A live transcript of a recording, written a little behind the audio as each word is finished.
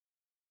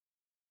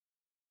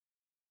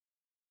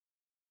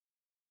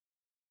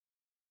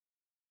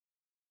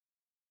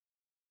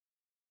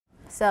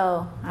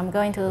So I'm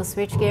going to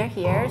switch gear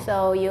here.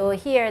 So you'll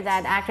hear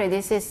that actually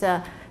this is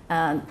a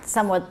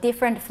somewhat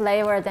different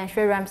flavor than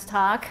Sriram's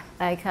talk.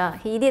 Like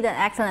he did an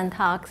excellent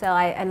talk, so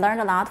I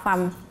learned a lot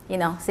from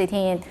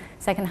sitting in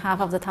second half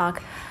of the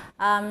talk.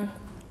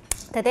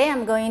 Today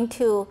I'm going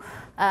to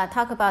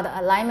talk about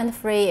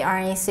alignment-free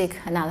RNA-seq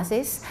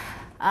analysis.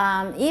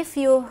 If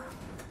you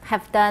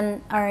have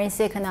done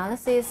RNA-seq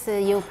analysis,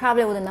 you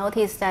probably would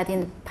notice that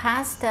in the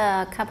past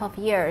couple of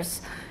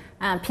years,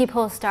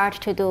 people start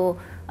to do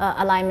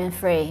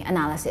alignment-free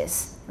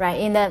analysis,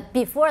 right?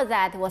 Before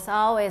that, it was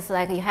always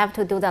like you have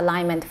to do the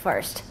alignment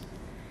first,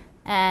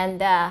 and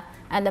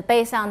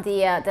based on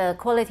the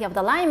quality of the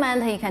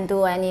alignment, you can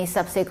do any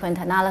subsequent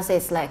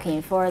analysis, like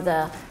for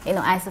the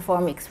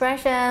isoform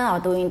expression or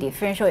doing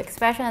differential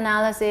expression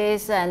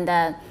analysis and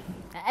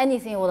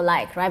anything you would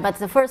like, right? But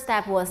the first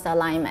step was the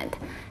alignment,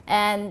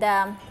 and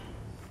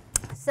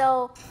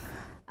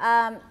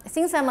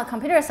since I'm a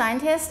computer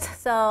scientist,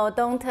 so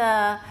don't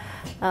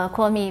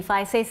quote me if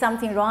I say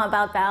something wrong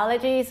about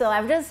biology. So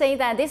I'm just saying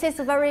that this is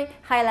a very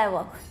high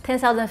level,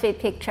 10,000 feet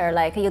picture.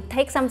 Like you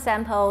take some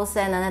samples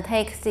and then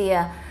take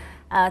the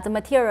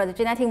material, the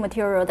genetic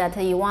material that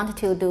you want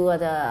to do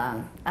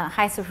the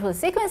high throughput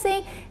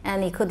sequencing,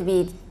 and it could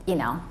be,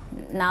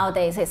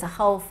 nowadays it's a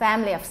whole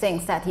family of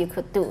things that you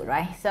could do,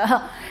 right? So,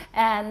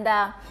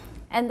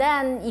 and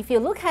then if you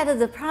look at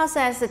the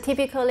process,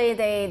 typically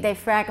they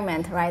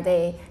fragment, right?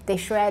 They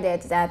shred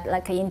it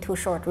that into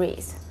short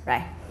reads,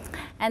 right?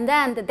 And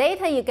then the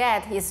data you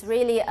get is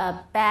really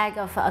a bag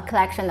of a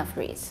collection of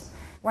reads.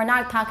 We're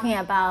not talking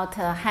about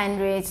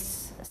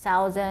hundreds,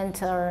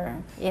 thousands, or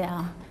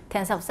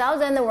tens of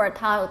thousands. We're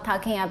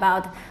talking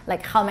about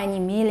like how many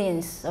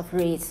millions of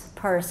reads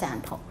per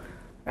sample,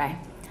 right?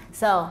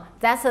 So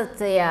that's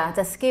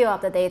the scale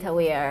of the data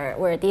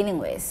we're dealing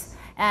with.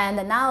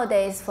 And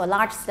nowadays, for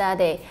large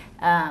study,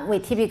 we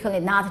typically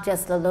not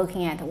just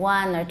looking at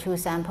one or two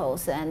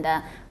samples, and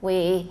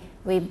we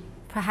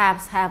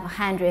perhaps have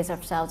hundreds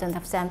of thousands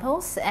of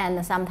samples,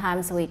 and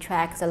sometimes we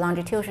track the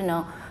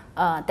longitudinal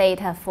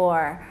data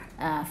for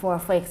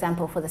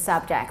example, for the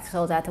subject,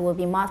 so that will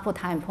be multiple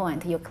time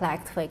points you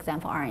collect, for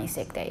example,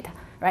 RNA-seq data,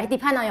 right?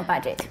 Depend on your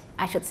budget,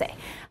 I should say.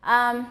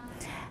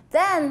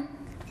 Then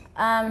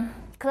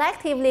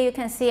collectively, you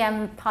can see, I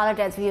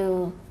apologize if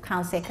you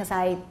can't see, because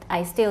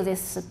I steal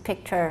this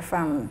picture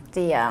from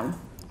the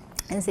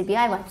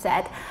NCBI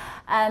website.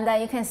 And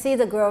you can see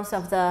the growth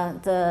of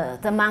the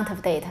amount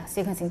of data,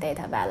 sequencing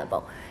data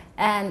available.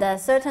 And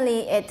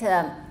certainly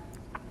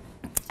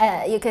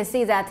you can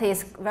see that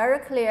it's very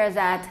clear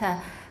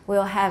that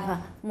we'll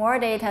have more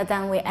data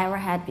than we ever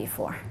had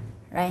before,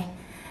 right?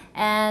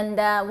 And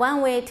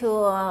one way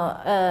to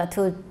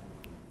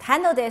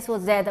handle this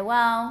was that,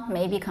 well,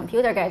 maybe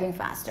computer getting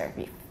faster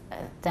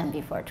than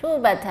before too,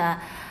 but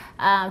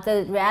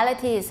the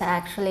reality is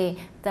actually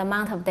the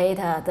amount of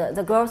data,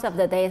 the growth of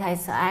the data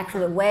is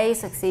actually way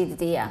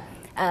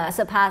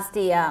surpass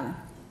the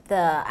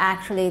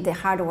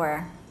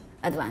hardware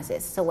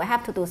advances. So we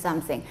have to do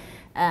something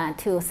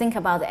to think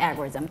about the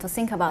algorithm, to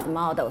think about the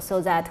model,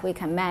 so that we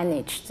can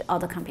manage all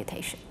the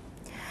computation.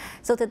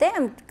 So today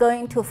I'm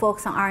going to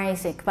focus on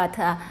RNA-seq, but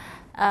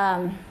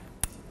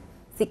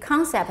the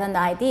concept and the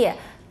idea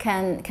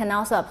can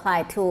also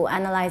apply to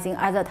analyzing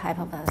other type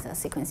of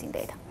sequencing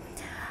data.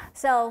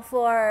 So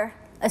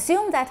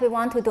assume that we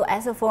want to do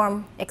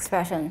isoform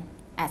expression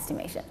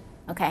estimation,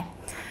 okay?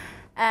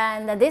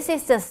 And this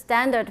is the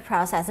standard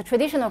process, the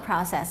traditional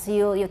process.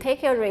 You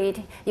take your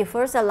read, you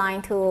first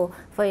align for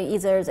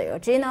either your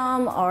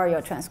genome or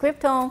your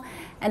transcriptome,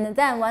 and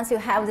then once you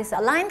have this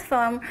aligned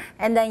form,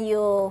 and then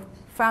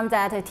from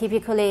that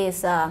typically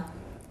is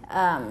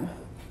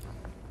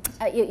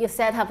you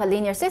set up a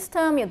linear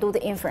system, you do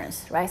the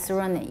inference, right, through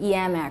an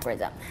EM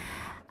algorithm.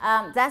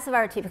 That's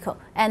very typical.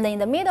 And in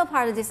the middle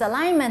part of this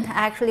alignment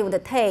actually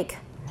would take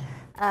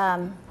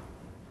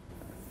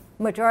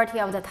majority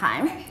of the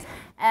time.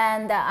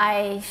 And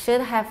I should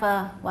have,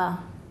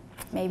 well,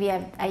 maybe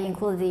I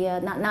include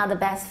the, not the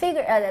best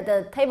figure,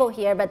 the table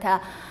here, but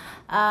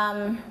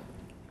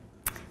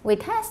we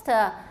test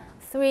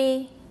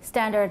 3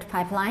 standard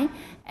pipeline.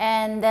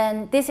 And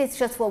then this is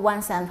just for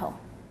one sample,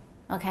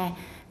 okay?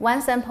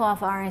 One sample of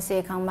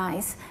RNA-seq on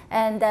mice.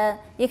 And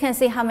you can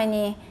see how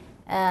many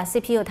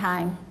CPU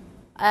time,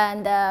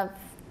 and I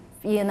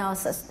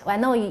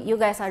know you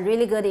guys are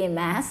really good in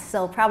math,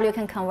 so probably you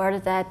can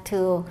convert that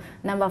to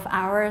number of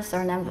hours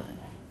or number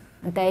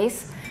of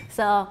days.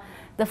 So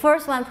the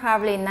first one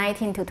probably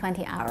 19 to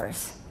 20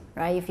 hours,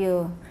 right? If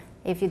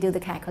you do the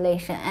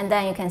calculation, and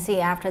then you can see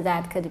after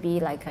that could be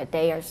like a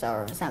day or so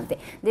or something.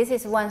 This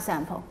is one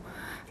sample,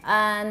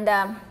 and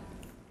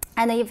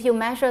if you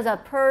measure the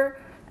per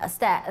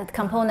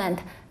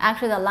component,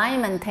 actually the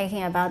alignment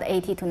taking about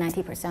 80 to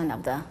 90%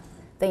 of the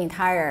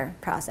entire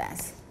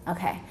process.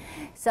 Okay,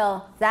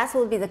 so that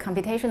will be the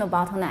computational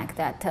bottleneck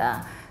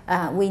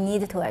that we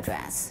need to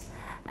address.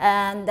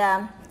 And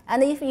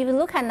if you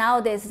look at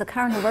nowadays the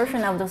current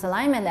version of those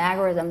alignment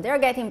algorithms, they're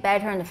getting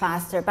better and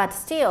faster, but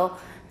still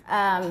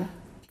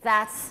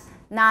that's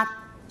not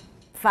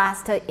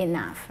fast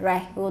enough,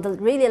 right? We would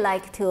really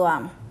like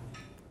to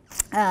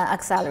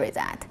accelerate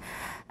that.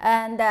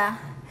 And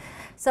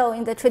so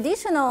in the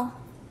traditional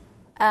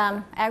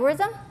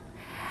algorithm,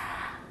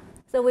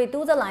 so we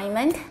do the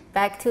alignment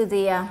back to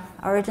the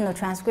original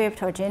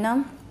transcript or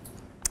genome.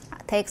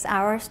 It takes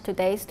hours to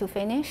days to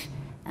finish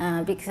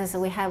because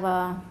we have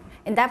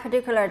in that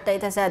particular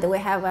data set, we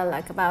have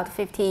like about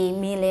 50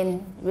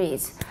 million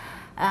reads.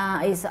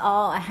 It's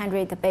all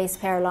 100 base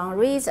pair long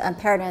reads and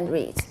paired-end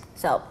reads.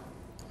 So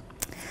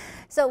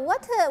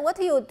what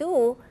you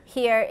do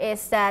here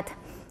is that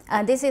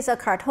this is a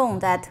cartoon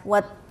that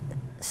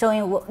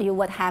showing you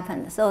what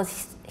happened. So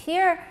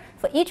here,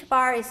 for each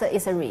bar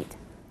is a read.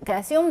 Okay,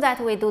 assume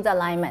that we do the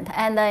alignment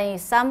and then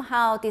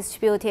somehow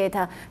distribute it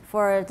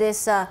for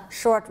this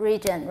short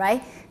region,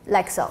 right?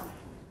 Like so.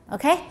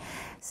 Okay,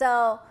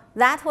 so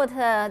that was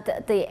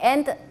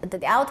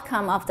the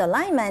outcome of the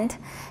alignment.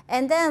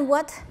 And then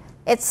what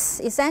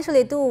it's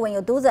essentially do when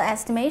you do the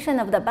estimation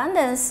of the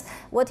abundance,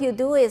 what you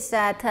do is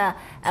that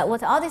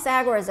with all this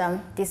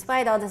algorithm,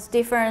 despite all this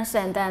difference,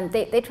 and then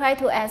they try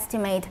to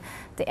estimate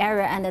the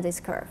area under this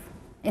curve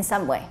in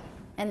some way.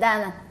 And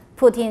then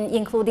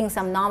including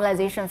some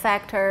normalization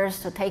factors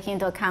to take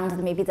into account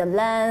maybe the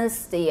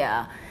length,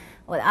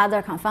 or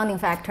other confounding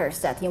factors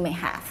that you may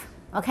have.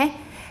 Okay,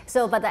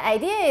 so but the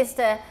idea is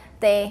that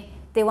they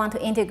want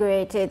to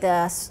integrate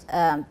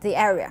the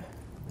area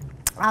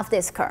of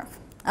this curve.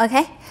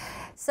 Okay,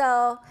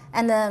 so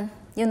and then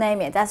you name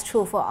it. That's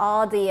true for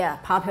all the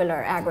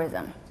popular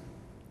algorithm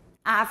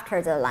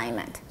after the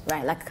alignment,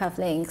 right? Like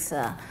cufflinks,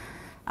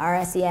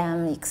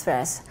 RNASeq,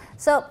 Express.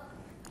 So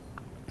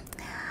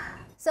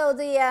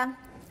the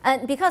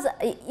and because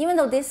even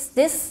though this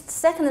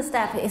second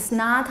step is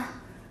not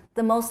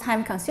the most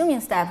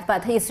time-consuming step,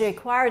 but it's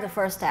required the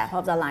first step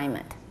of the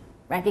alignment,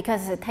 right?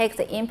 Because it takes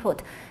the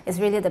input is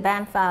really the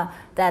BAM file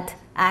that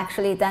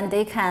actually then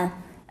they can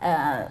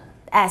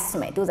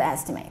do the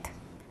estimate.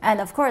 And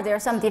of course,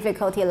 there's some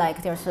difficulty,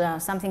 like there's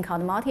something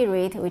called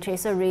multi-read, which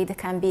is a read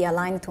can be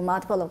aligned to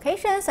multiple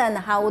locations, and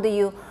how do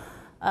you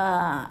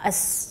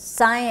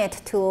assign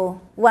it to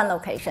one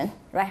location,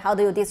 right? How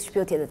do you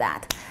distribute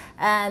that?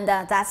 And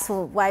that's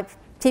why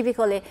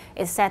typically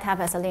it's set up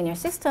as a linear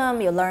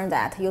system. You learn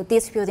that you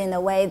distribute in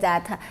a way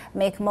that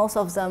make most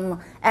of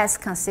them as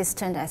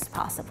consistent as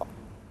possible.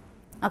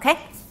 Okay,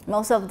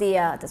 most of the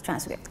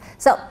transcript.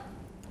 So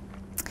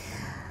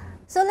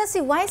let's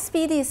see why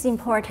speed is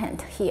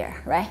important here,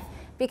 right?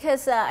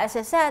 Because as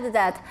I said,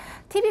 that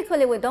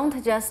typically we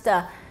don't just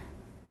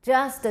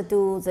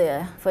do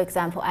the, for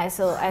example,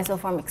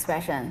 isoform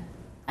expression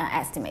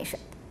estimation.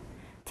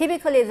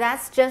 Typically,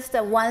 that's just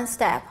one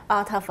step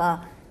out of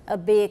a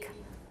big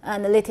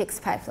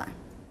analytics pipeline.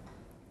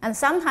 And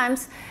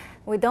sometimes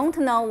we don't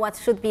know what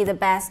should be the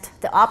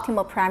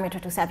optimal parameter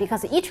to set,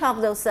 because each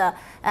of those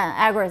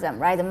algorithms,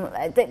 right,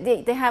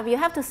 you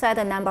have to set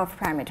a number of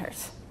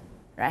parameters,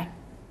 right?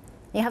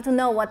 You have to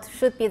know what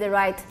should be the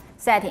right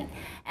setting.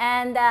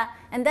 And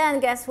then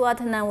guess what?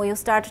 And then when you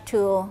start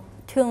to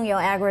tune your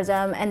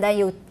algorithm, and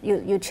then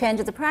you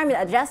change the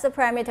parameter, adjust the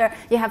parameter,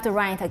 you have to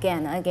run it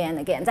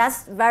again.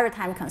 That's very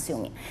time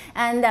consuming.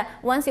 And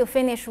once you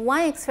finish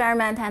one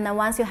experiment, and then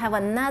once you have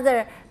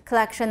another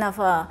collection of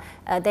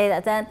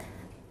data, then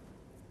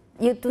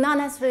you do not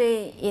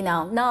necessarily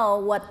know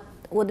what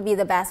would be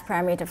the best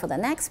parameter for the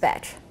next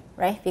batch,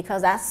 right?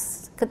 Because that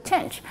could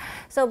change.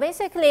 So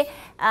basically,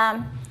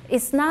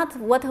 it's not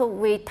what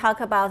we talk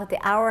about, the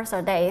hours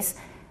or days.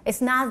 It's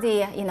not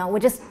the, we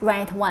just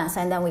run it once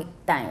and then we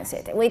done with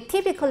it. We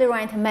typically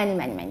run it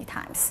many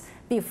times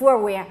before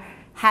we're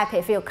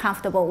happy, feel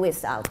comfortable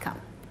with the outcome.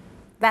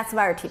 That's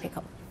very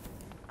typical.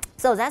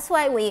 So that's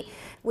why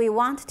we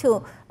want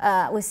to,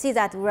 we see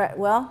that,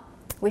 well,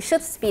 we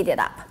should speed it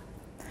up.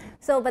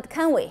 So, but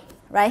can we,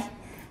 right?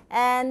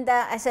 And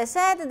as I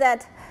said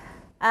that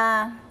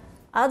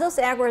all those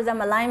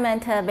algorithm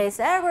alignment-based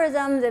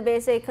algorithms,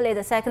 basically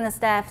the second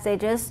step, they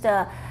just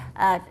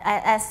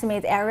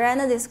estimate area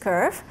under this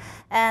curve.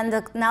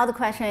 And now the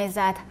question is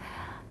that,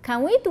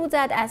 can we do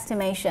that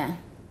estimation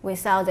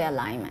without the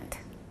alignment?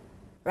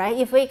 Right?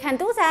 If we can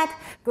do that,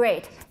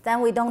 great.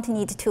 Then we don't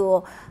need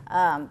to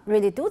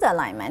really do the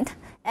alignment.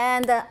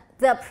 And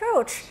the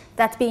approach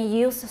that's being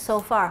used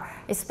so far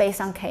is based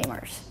on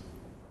k-mers.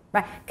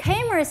 Right?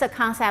 K-mer is a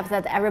concept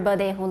that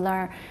everybody who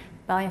learn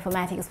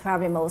bioinformatics is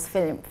probably most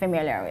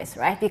familiar with,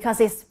 right? Because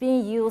it's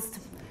being used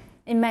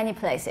in many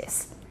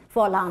places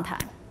for a long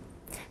time.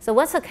 So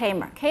what's a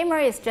k-mer? K-mer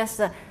is just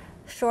a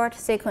short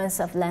sequence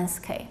of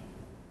length k.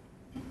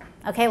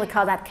 Okay, we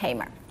call that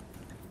k-mer.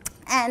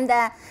 And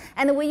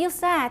we use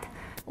that,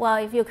 well,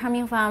 if you're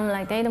coming from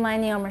like data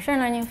mining or machine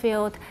learning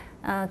field,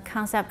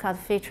 concept called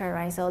feature,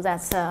 right? So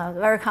that's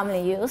very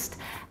commonly used.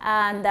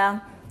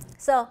 And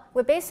so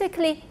we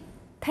basically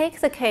take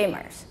the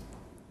k-mers,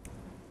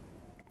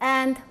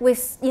 and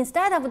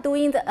instead of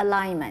doing the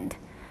alignment,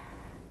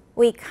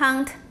 we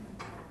count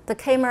the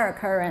k-mer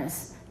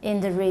occurrence in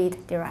the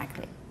read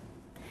directly,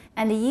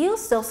 and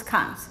use those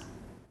counts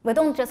we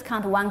don't just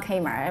count one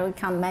k-mer, we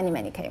count many,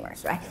 many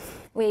k-mers, right?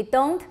 We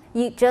don't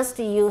just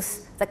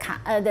use the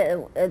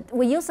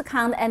we use the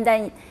count, and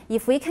then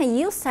if we can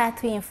use that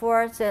to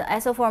enforce the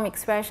isoform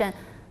expression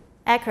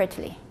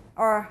accurately,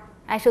 or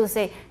I should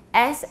say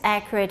as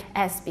accurate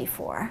as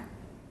before,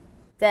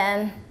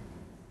 then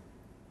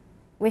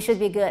we should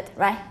be good,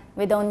 right?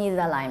 We don't need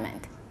the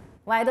alignment.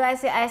 Why do I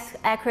say as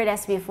accurate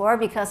as before?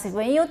 Because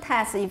when you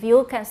test, if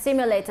you can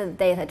simulate the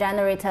data,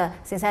 generate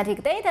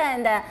synthetic data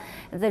and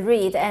the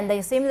read, and then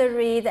you simulate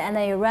read, and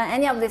then you run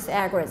any of this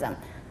algorithm,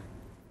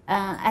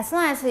 as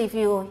long as if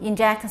you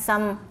inject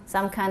some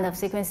kind of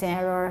sequencing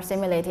error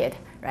simulated,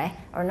 right,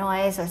 or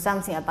noise or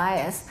something, a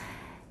bias,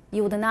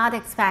 you would not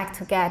expect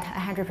to get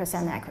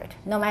 100% accurate,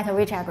 no matter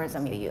which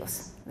algorithm you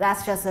use.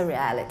 That's just the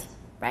reality,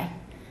 right?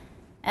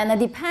 And it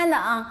depends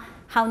on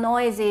how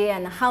noisy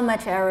and how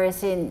much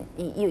errors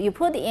you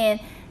put in,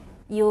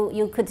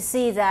 you could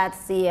see that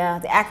the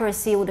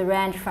accuracy would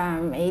range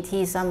from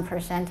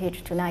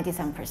 80-some% to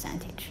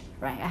 90-some%,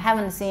 right? I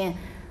haven't seen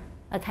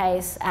a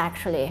case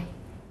actually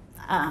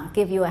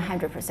give you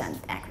 100%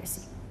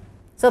 accuracy.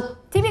 So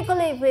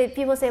typically, if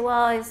people say,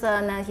 well, it's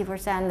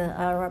 90%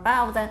 or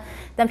above,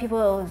 then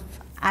people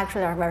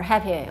actually are very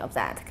happy of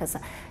that, because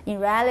in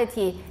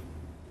reality,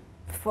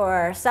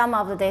 for some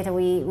of the data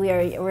we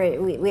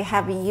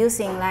have been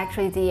using,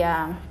 actually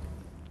the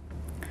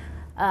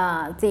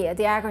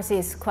accuracy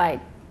is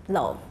quite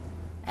low,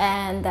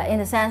 and in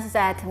the sense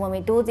that when we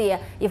do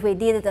if we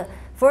did the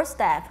first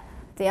step,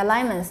 the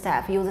alignment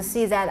step, you will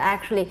see that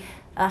actually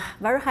a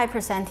very high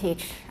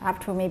percentage,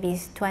 up to maybe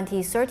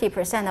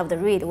 20-30% of the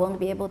read won't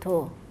be able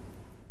to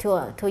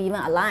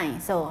even align.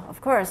 So of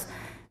course,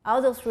 all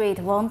those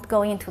reads won't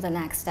go into the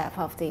next step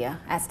of the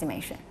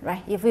estimation,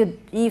 right? If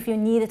you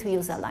need to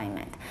use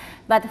alignment,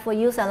 but for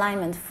use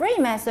alignment-free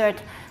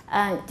method,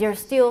 there's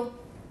still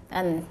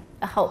a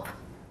hope,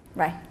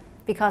 right?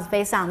 Because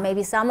based on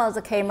maybe some of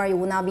the k-mer you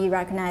will not be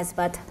recognized,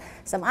 but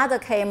some other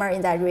k-mer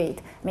in that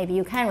read maybe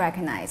you can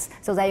recognize,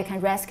 so that you can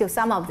rescue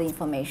some of the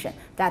information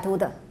that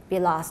would be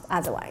lost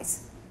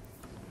otherwise.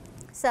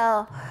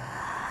 So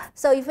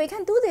if we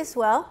can do this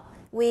well,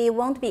 we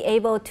won't be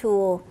able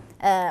to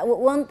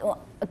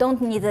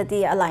don't need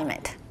the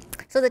alignment.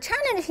 So the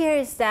challenge here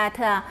is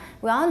that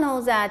we all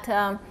know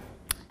that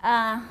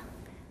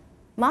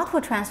multiple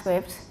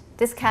transcripts,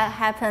 this can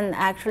happen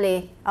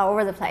actually all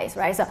over the place,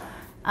 right? So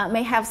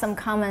may have some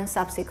common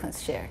subsequence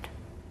shared.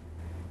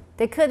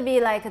 They could be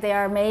like they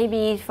are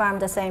maybe from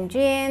the same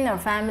gene or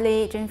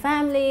gene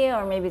family,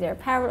 or maybe they're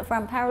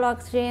from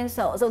paralog genes.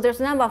 So there's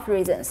a number of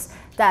reasons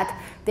that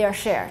they are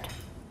shared.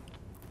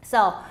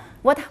 So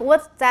what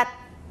that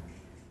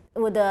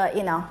would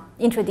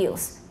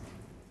introduce?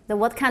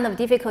 What kind of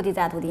difficulty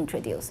that would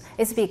introduce?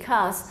 It's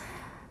because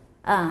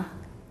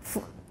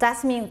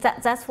that's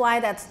why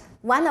that's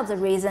one of the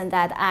reasons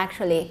that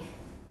actually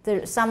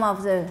some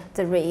of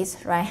the reads,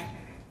 right,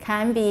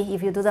 can be,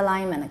 if you do the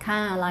alignment,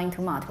 can align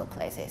to multiple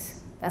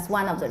places. That's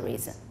one of the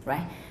reasons,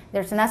 right?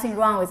 There's nothing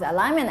wrong with the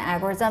alignment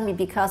algorithm,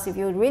 because if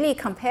you really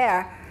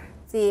compare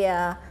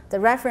the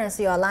reference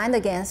you aligned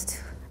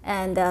against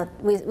and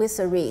with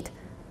the read,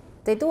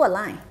 they do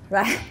align,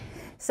 right?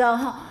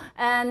 So,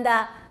 and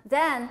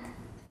then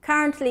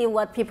currently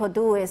what people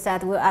do is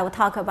that I will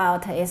talk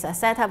about is a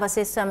set up a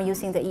system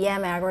using the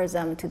EM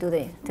algorithm to do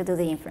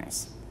the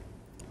inference.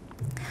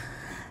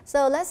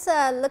 So let's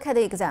look at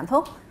the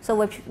example.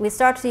 So we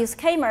start to use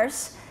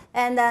k-mers,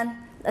 and then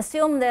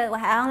assume that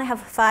I only have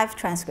 5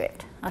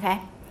 transcripts,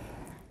 okay?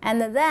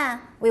 And then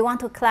we want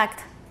to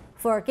collect,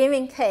 for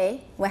given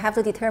k, we have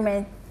to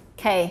determine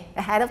k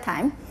ahead of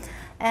time.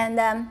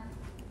 And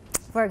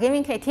for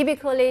given k,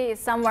 typically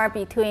it's somewhere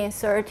between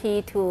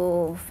 30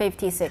 to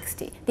 50,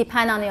 60,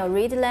 depend on your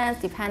read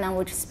length, depend on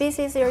which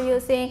species you're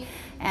using,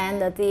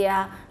 and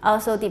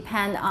also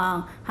depend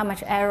on how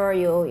much error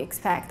you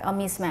expect, or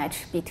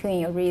mismatch between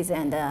your reads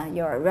and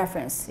your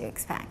reference you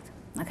expect,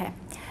 okay?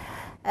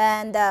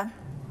 And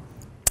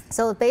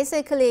so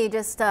basically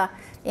just,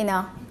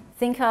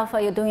 think of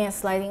you're doing a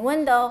sliding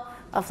window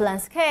of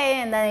length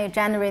k, and then you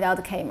generate all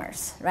the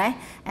k-mers, right?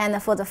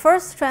 And for the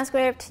first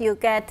transcript, you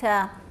get,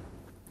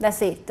 let's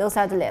see, those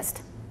are the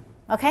list,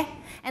 okay?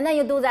 And then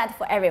you do that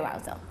for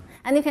everyone, though.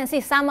 And you can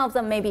see some of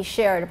them may be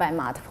shared by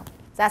multiple.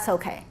 That's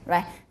okay,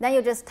 right? Then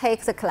you just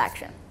take the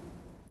collection,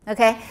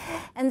 okay?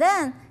 And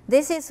then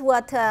this is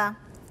what the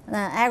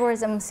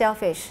algorithm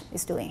selfish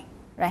is doing,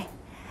 right?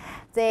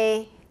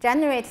 They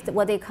generate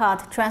what they call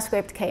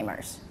transcript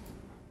k-mers,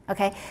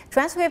 okay?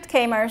 Transcript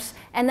k-mers,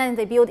 and then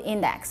they build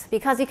index,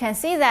 because you can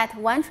see that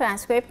one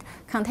transcript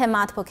contains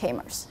multiple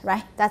k-mers,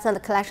 right? That's a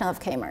collection of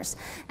k-mers.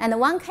 And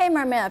one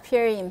k-mer may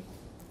appear in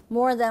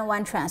more than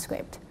one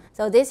transcript.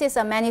 So this is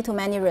a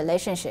many-to-many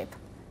relationship.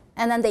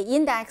 And then they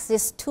index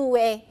this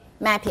two-way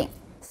mapping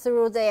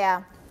through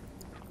their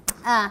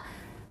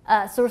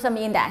through some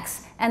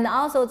index. And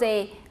also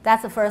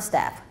that's the first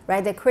step,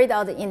 right? They create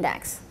all the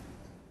index,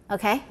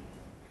 okay?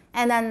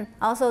 And then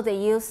also they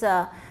use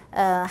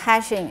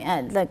hashing,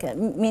 like a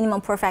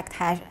minimum perfect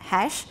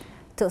hash,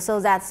 so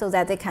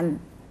that they can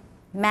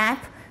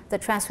map the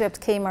transcript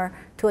chimer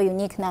to a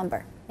unique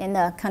number in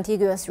the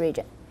contiguous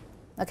region,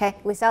 okay,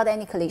 without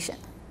any collision.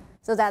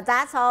 So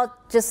that's all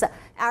just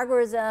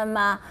algorithm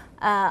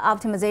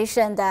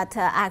optimization that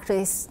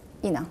actually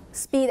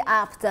speed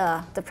up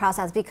the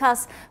process.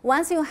 Because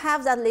once you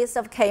have that list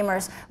of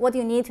chimers, what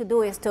you need to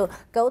do is to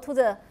go to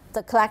the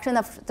collection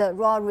of the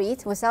raw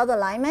read without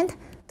alignment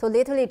to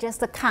literally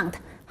just count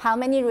how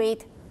many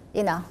read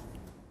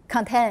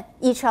contain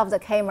each of the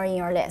chimer in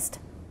your list,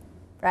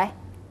 right?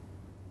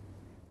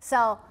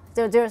 So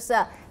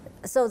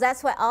so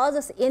that's why all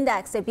this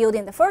index they build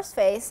in the first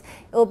phase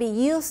will be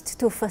used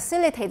to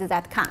facilitate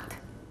that count.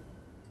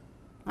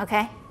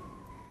 Okay?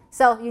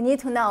 So you need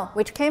to know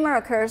which chimer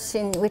occurs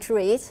in which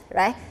read,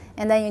 right?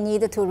 And then you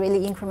need to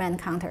really increment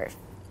counters.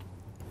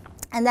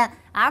 And then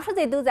after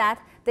they do that,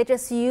 they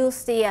just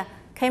use the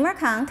chimer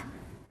count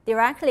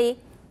directly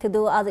to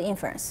do all the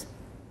inference.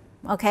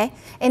 Okay?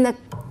 In a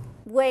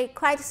way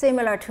quite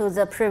similar to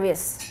the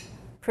previous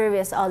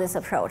audit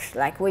approach,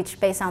 like which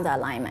based on the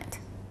alignment.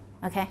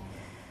 Okay?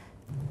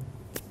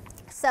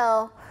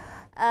 So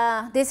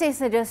this is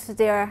just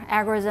their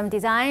algorithm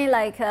design,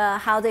 like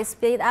how they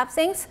speed up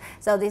things.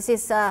 So this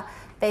is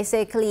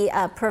basically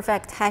a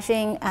perfect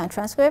hashing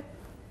transcript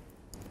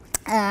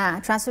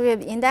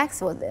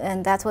index,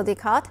 and that's what they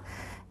call it.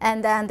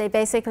 And then they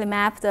basically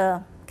map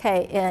the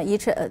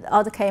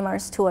all the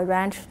chimers to a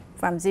range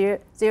from 0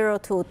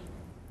 to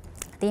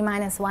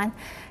d-1.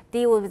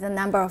 D will be the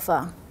number of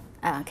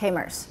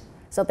chimers.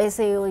 So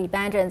basically, you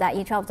imagine that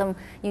each of them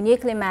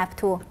uniquely map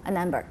to a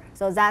number.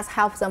 So that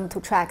helps them to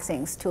track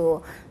things,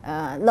 to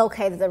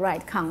locate the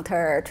right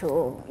counter,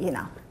 to,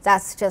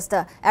 that's just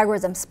the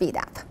algorithm speed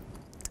up.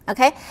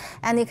 Okay?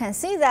 And you can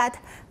see that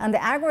on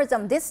the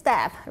algorithm, this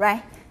step,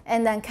 right,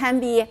 and then can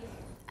be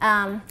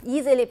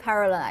easily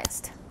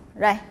parallelized,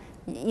 right?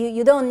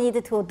 You don't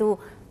need to do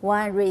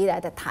one read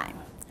at a time,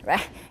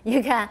 right?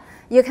 You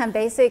can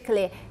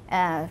basically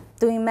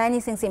doing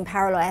many things in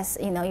parallel. As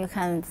you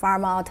can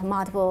farm out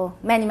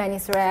many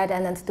threads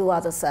and then do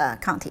all this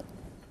counting.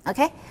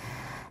 Okay,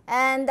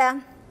 and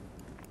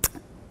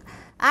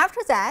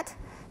after that,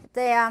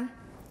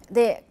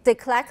 they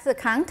collect the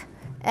count,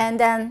 and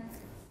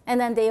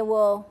then they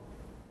will,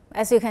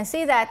 as you can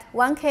see, that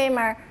one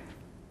chimer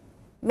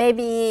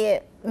may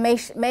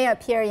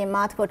appear in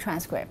multiple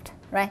transcript,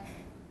 right?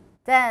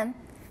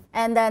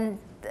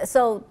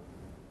 So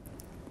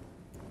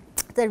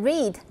the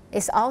read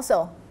is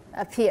also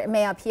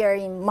may appear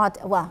in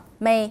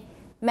may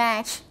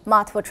match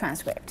multiple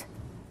transcript,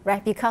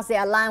 right? Because they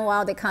align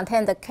well, they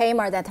contain the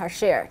chimer that are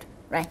shared,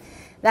 right?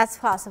 That's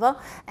possible.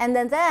 And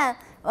then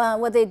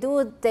what they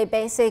do, they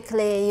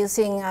basically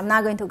using, I'm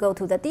not going to go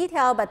to the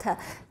detail, but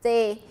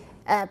they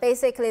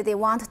basically they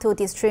want to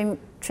distribute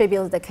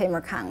the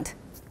chimer count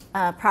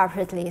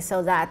properly,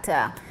 so that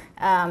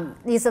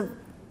is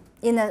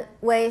in a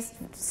way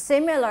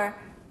similar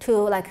to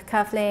like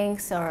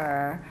cufflinks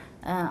or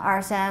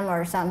RSM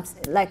or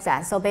something like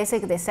that. So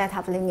basically, they set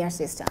up linear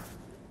system,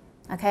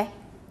 okay?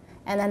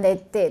 And then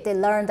they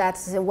learn that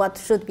what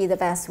should be the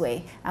best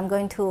way. I'm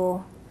going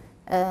to,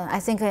 I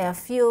think in a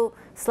few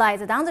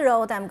slides down the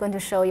road, I'm going to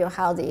show you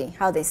how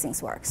these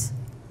things works.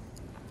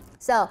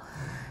 So,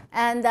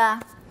 and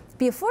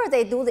before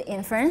they do the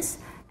inference,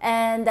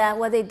 and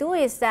what they do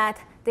is that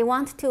they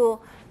want to,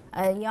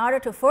 in order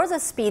to further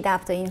speed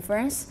up the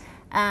inference,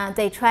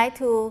 they try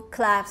to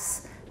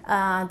collapse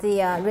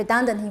the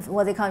redundant,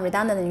 what they call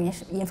redundant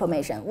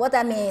information. What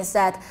that means is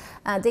that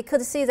they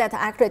could see that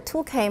actually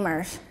two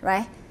chimers,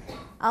 right,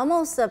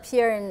 almost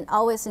appear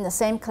always in the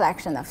same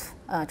collection of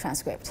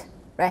transcript,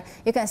 right?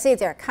 You can see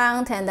their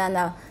count and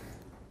then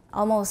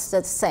almost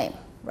the same,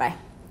 right?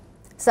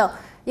 So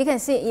you can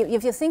see,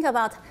 if you think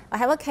about, I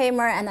have a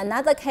chimer and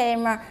another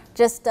chimer,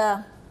 just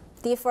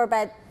differ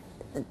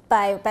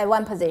by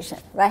one position,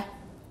 right?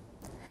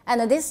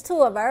 And these two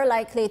are very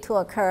likely to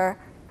occur,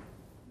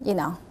 in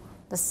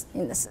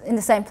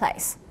the same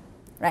place,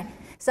 right?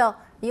 So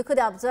you could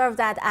observe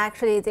that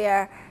actually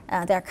their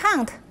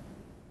count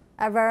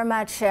are very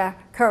much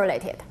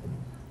correlated,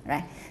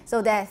 right?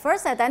 So they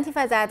first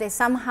identify that they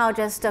somehow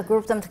just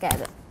group them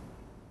together,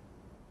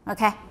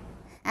 okay?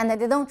 And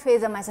they don't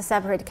treat them as a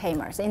separate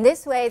chimers. In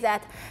this way,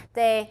 that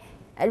they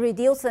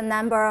reduce the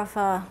number of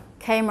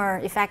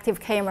effective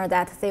chimer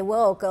that they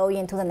will go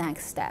into the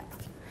next step.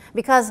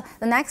 Because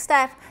the next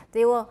step,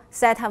 they will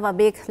set up a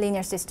big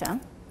linear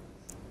system,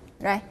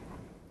 right?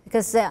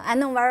 Because the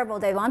unknown variable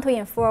they want to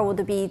infer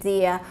would be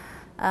the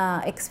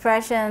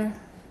expression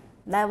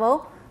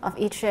level of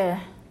each the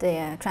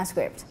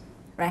transcript,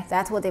 right?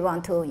 That's what they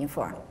want to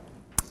infer.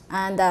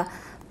 And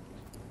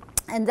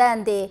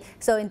then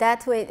so in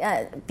that way,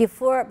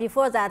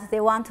 before that,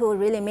 they want to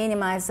really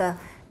minimize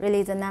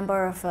really the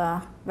number of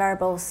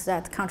variables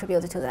that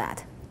contribute to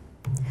that.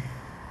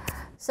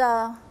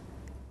 So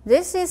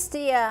this is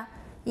the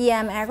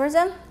EM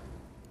algorithm.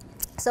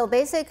 So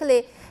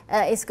basically,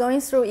 it's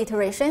going through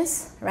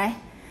iterations, right?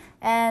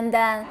 And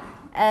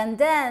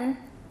then,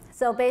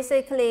 so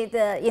basically,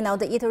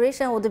 the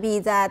iteration would be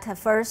that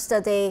first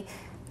they,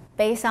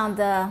 based on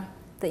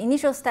the the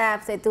initial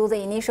steps, they do the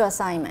initial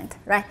assignment,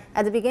 right?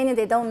 At the beginning,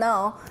 they don't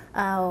know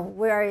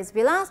where it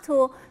belongs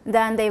to,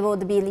 then they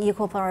would be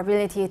equal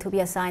probability to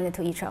be assigned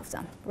to each of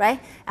them, right?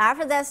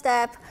 After that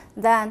step,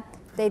 then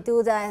they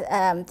do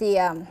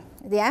the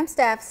M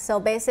steps. So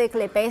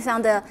basically, based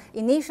on the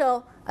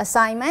initial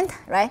assignment,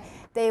 right,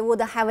 they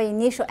would have an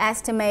initial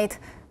estimate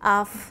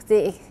of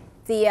the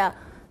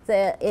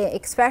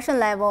expression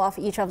level of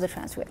each of the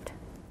transcript,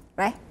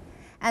 right?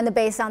 And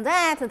based on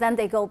that, then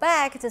they go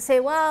back to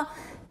say, well,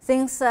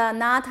 since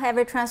not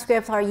every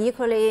transcript are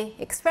equally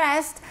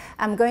expressed,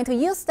 I'm going to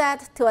use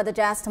that to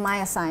adjust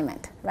my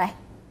assignment, right?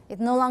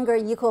 It's no longer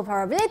equal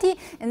probability.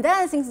 And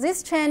then since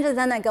this changes,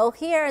 then I go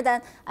here,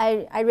 then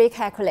I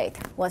recalculate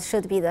what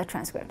should be the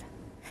transcript.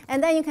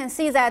 And then you can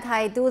see that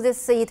I do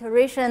this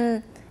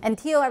iteration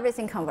until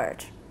everything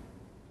converges,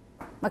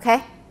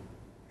 okay?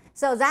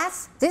 So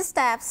these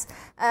steps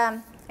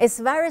is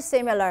very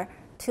similar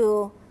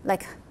to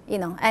like,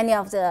 any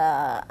of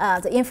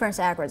the inference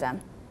algorithm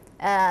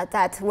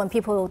that when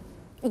people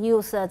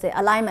use the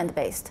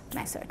alignment-based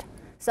method.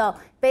 So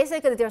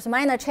basically, there's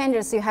minor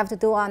changes you have to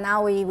do.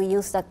 Now we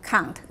use the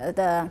count,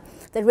 the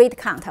read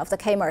count of the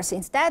k-mers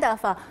instead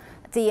of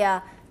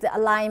the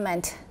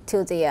alignment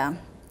to the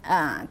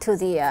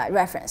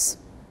reference.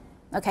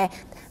 Okay,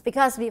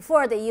 because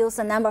before they use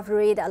the number of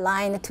read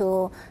aligned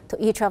to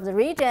each of the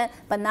region,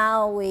 but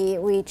now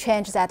we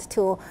change that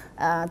to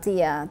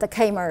the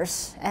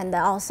k-mers and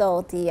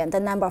also the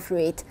number of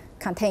read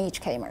contain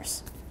each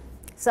k-mers.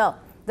 So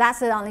that's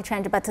the only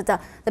change, but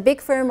the big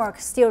framework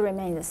still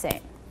remains the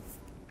same.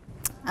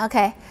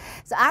 Okay,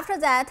 so after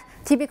that,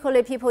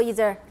 typically people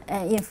either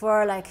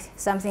infer like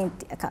something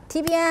called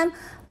TBM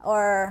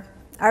or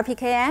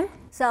RPKM.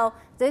 So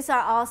these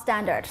are all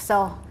standard.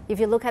 So if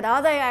you look at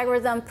all the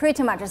algorithms,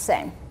 pretty much the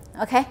same.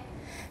 Okay,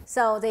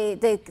 so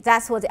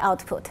that's what the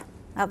output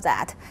of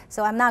that.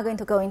 So I'm not going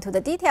to go into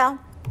the detail.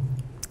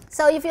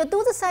 So if you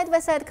do the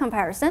side-by-side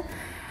comparison,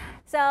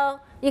 so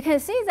you can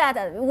see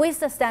that with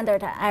the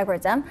standard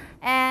algorithm,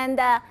 and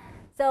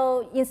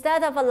so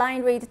instead of a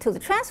line read to the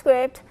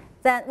transcript,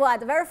 then, well, at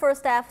the very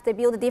first step, they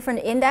build a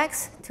different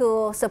index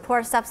to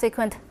support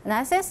subsequent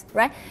analysis,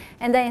 right?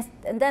 And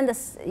then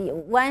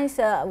once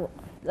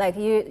like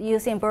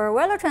using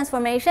Burr-Wheeler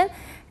transformation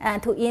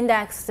and to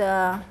index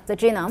the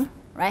genome,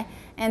 right?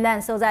 And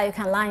then so that you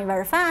can align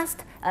very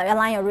fast,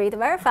 align your read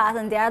very fast,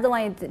 and the other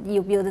one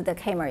you build the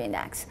k-mer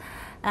index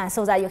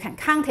so that you can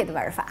count it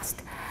very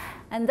fast.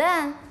 And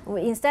then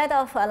instead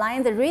of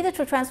aligning the read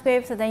to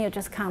transcript, then you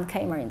just count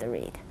k-mer in the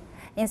read.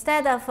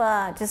 Instead of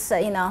just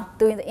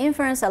doing the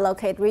inference,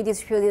 allocate,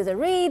 redistribute the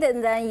read,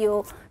 and then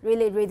you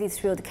really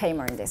redistribute the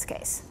k-mer in this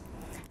case.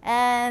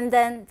 And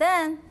then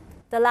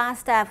the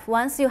last step,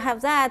 once you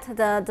have that,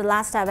 the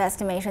last step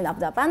estimation of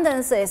the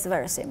abundance is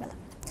very similar.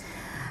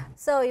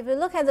 So if you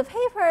look at the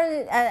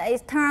paper,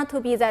 it turned out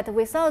to be that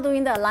without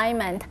doing the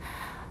alignment,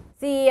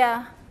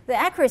 the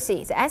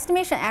accuracy, the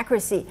estimation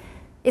accuracy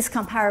is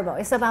comparable.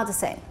 It's about the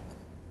same,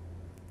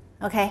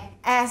 okay,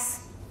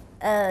 as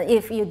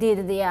if you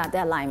did the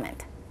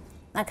alignment.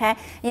 Okay,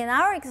 in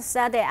our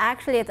study,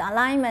 actually the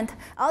alignment,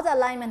 all the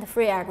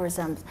alignment-free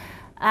algorithms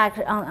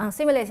on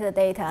simulated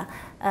data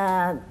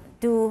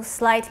do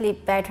slightly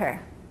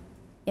better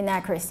in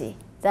accuracy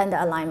than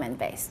the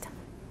alignment-based.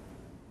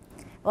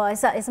 Well,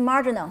 it's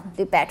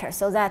marginally better,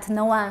 so that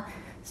no one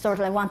sort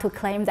of want to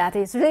claim that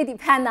it's really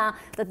depend on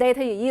the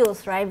data you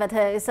use, right? But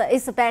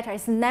it's better.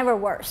 It's never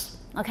worse.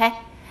 Okay.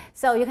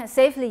 So you can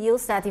safely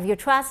use that. If you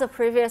trust the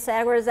previous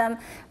algorithm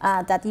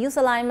that use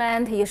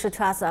alignment, you should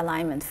trust the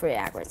alignment-free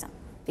algorithm,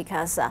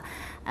 because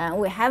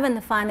we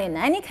haven't found in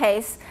any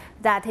case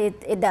that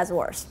it does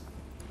worse.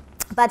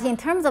 But in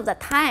terms of the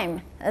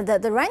time,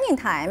 the running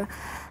time,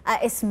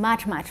 it's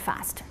much, much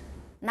faster.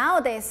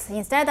 Nowadays,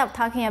 instead of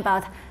talking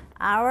about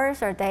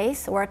hours or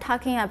days, we're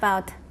talking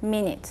about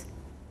minutes.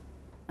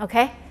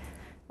 Okay?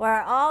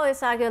 We're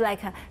always argue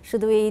like,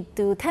 should we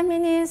do 10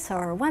 minutes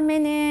or 1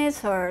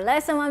 minute or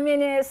less than 1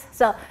 minute?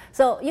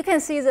 So you can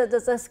see that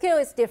the scale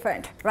is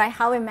different, right?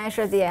 How we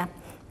measure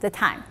the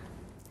time.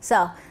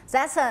 So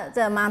that's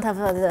the amount of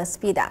the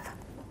speed up.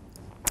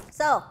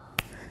 So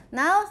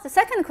now the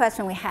second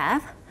question we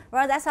have,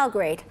 well, that's all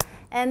great.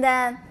 And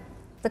then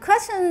the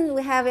question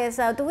we have is,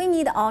 do we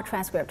need all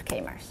transcript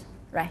k-mers,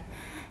 right?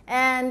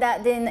 And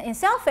then in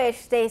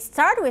Selfish, they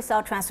start with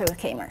all transcript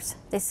k-mers.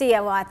 They see,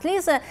 well, at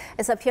least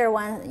it's appear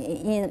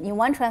in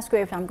one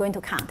transcript, I'm going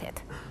to count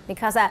it.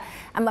 Because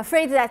I'm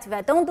afraid that if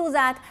I don't do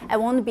that, I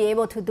won't be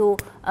able to do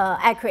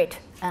accurate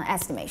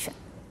estimation.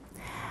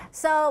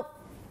 So,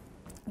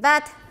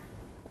 but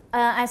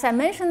as I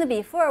mentioned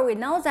before, we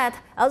know that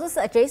all those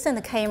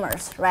adjacent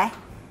k-mers, right,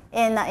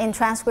 in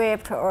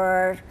transcript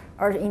or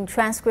in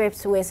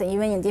transcripts with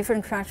even in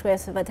different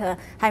transcripts, but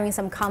having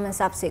some common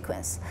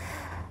subsequence,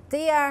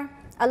 they are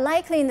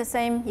likely in the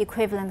same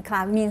equivalent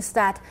class, means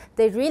that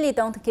they really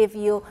don't give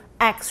you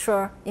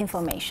extra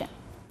information,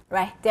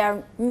 right? They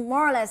are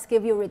more or less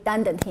give you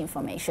redundant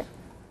information.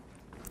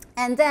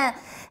 And then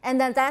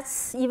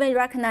that's even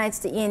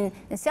recognized in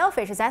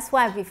Selfish. That's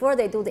why before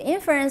they do the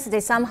inference,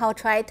 they somehow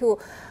try to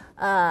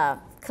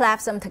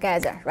collapse them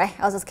together, right?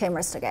 All those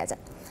k-mers together.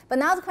 But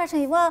now the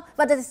question is, well,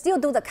 but they still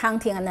do the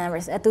counting and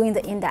everything, doing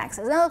the index.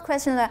 So now the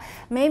question is,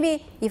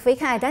 maybe if we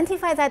can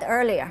identify that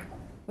earlier,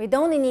 we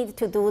don't need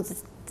to do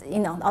this,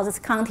 all this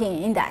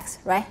counting index,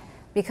 right?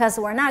 Because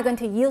we're not going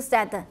to use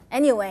that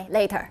anyway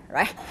later,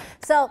 right?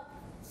 So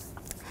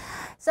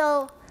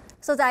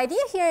the idea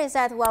here is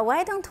that, well,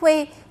 why don't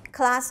we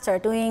cluster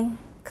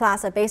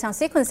based on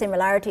sequence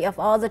similarity of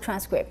all the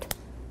transcript,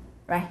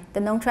 right? The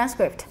known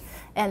transcript,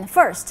 and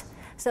first.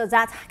 So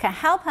that can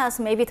help us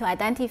maybe to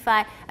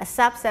identify a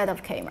subset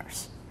of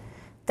k-mers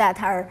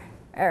that are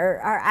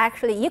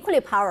actually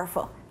equally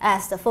powerful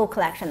as the full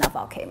collection of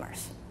all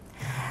k-mers.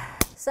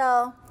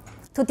 So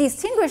to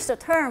distinguish the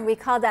term, we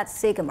call that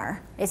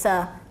sigmer. It's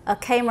a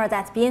k-mer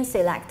that's being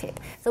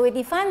selected. So we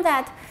define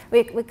that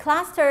we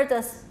cluster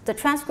the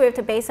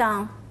transcript based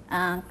on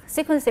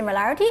sequence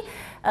similarity,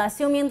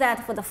 assuming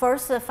that for the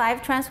first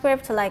 5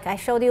 transcripts, like I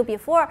showed you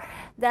before,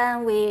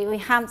 then we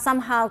have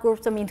somehow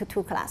grouped them into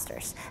 2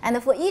 clusters.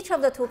 And for each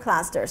of the 2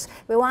 clusters,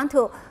 we want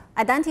to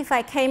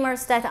identify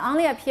k-mers that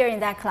only appear in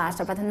that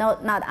cluster, but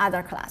not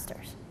other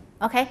clusters.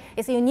 Okay?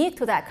 It's unique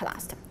to that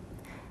cluster.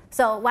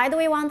 So why do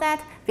we want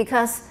that?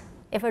 Because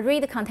if a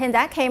read contains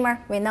that k-mer,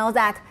 we know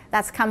that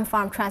that's come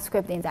from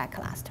transcript in that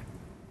cluster.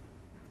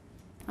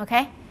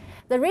 Okay?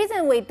 The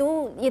reason we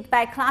do it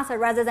by cluster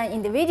rather than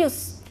individual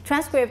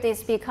transcript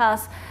is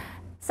because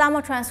some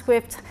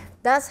transcripts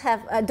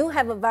do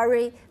have a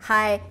very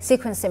high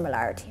sequence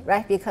similarity,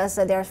 right? Because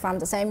they're from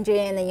the same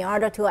gene, and in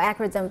order to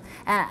estimate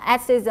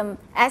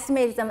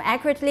them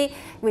accurately,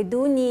 we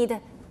do need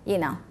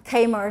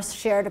k-mers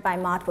shared by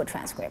multiple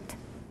transcripts.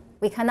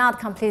 We cannot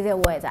completely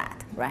avoid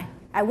that, right?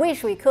 I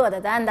wish we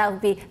could, then that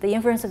would be, the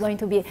inference is going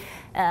to be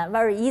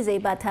very easy,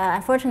 but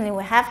unfortunately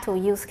we have to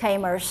use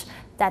k-mers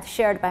that's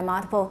shared by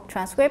multiple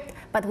transcripts,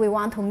 but we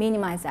want to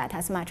minimize that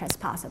as much as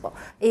possible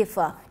if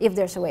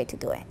there's a way to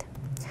do it.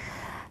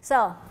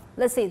 So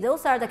let's see,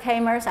 those are the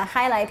k-mers I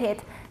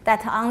highlighted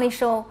that only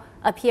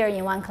appear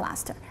in one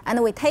cluster.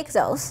 And we take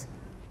those,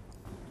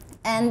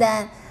 and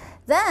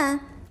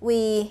then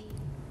we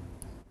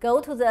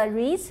go to the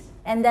reads,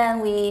 and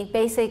then we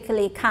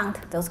basically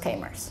count those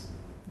k-mers.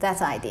 That's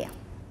the idea.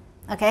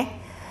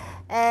 Okay?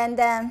 And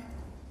then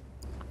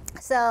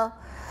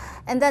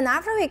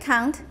after we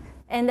count,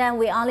 and then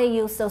we only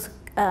use those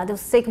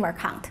sigma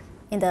count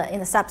in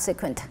the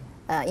subsequent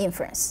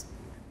inference.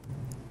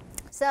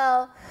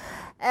 So,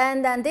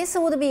 and then this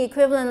would be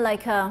equivalent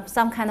like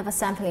some kind of a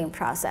sampling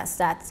process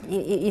that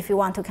if you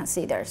want to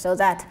consider. So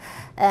that,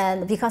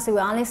 because we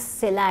only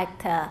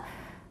select a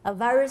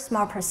very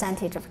small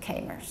percentage of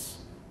k-mers.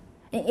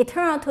 It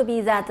turned out to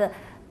be that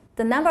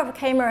the number of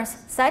k-mers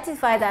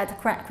satisfy that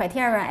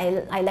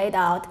criterion I laid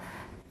out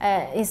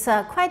is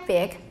quite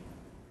big,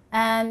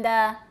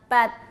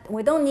 but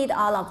we don't need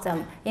all of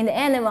them. In the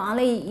end, we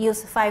only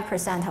use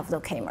 5% of the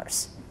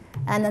k-mers,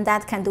 and then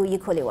that can do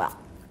equally well.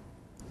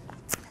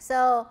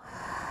 So,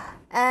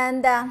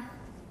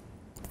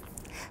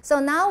 so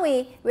now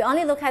we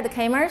only look at the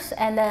k-mers,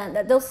 and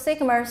those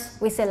sigmers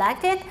we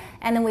selected,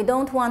 and we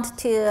don't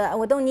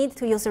need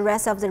to use the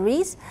rest of the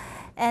reads.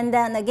 And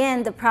then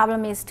again, the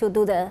problem is to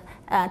do to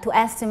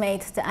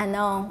estimate the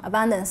unknown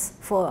abundance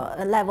for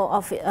a level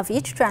of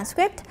each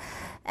transcript.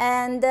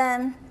 And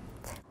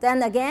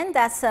then again,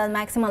 that's a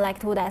maximum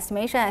likelihood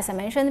estimation. As I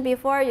mentioned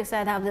before, you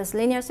set up this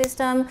linear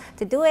system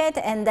to do it,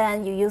 and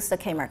then you use the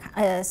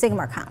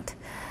sigma count.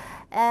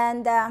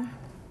 And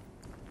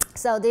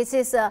so this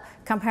is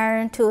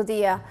comparing to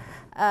the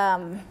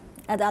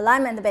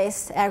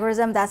alignment-based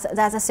algorithm.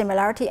 That's a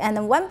similarity.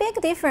 And one big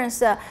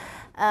difference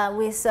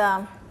with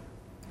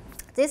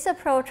this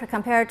approach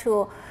compared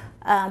to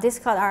this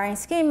called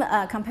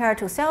RNASeq compared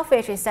to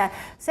Selfish is that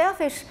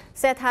Selfish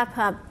set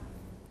up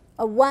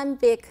one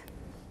big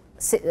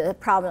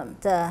problem.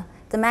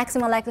 The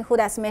maximum likelihood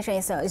estimation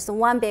is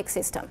one big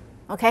system.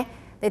 Okay,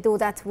 they do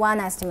that one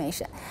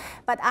estimation.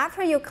 But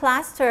after you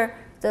cluster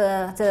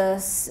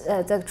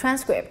the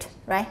transcript,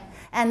 right,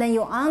 and then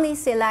you only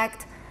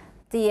select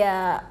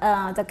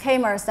the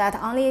k-mers that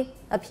only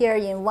appear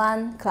in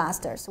one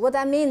cluster. So what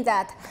that means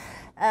that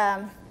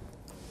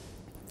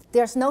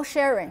there's no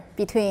sharing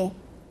between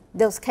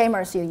those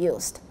k-mers you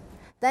used.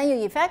 Then you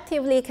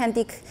effectively can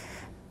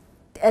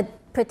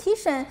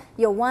partition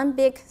your one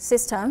big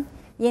system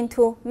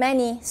into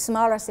many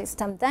smaller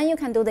systems. Then you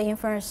can do the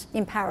inference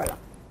in parallel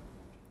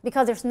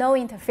because there's no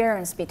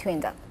interference between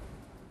them.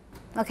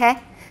 Okay?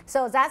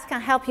 So that can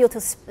help you to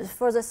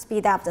further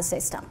speed up the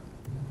system.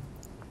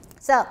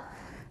 So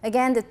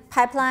again, the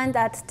pipeline,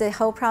 that's the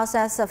whole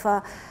process of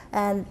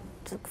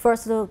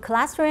first do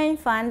clustering,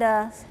 find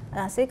the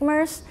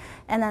sigmers,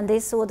 and then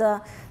this would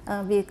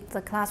be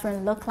the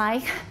clustering look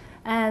like.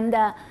 And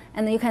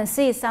you can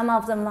see some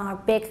of them are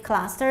big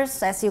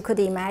clusters, as you could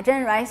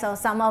imagine, right? So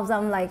some of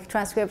them, like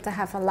transcripts,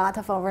 have a lot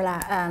of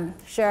overlap,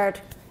 shared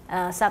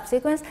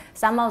subsequence.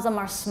 Some of them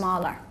are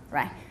smaller,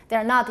 right?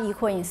 They're not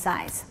equal in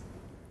size.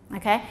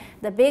 Okay,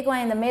 the big one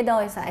in the middle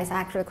is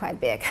actually quite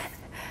big.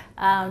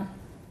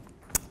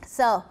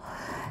 So,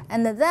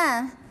 and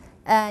then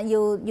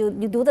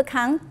you do the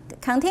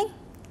counting,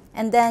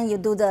 and then you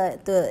do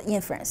the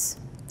inference.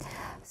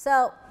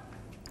 So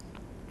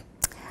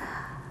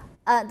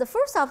the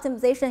first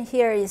optimization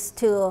here is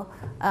to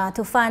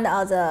find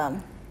all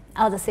the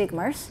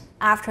sigmas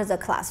after the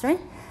clustering,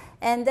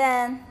 and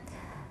then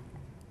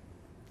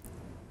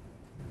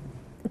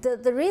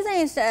the reason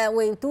is that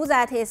we do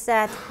that is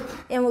that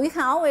we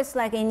can always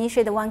like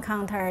initiate one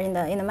counter in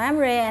the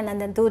memory and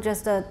then do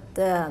just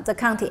the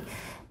counting.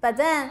 But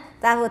then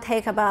that will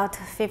take about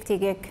 50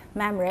 gig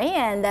memory,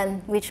 and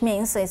then which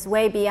means it's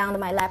way beyond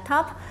my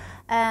laptop.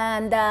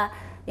 And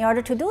in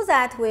order to do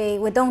that,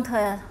 we don't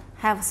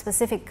have a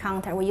specific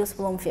counter. We use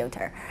Bloom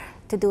filter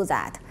to do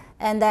that,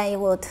 and then it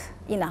would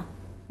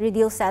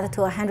reduce that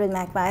to 100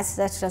 megabytes.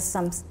 That's just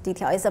some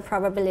detail. It's a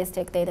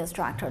probabilistic data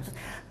structure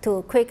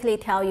to quickly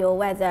tell you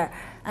whether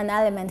an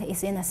element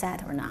is in a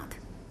set or not.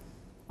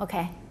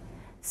 Okay,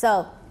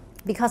 so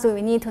because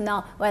we need to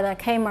know whether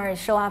k-mer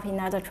show up in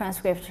other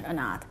transcripts or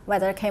not,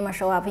 whether k-mer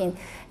show up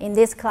in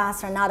this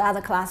cluster, not other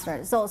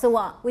clusters. So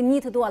we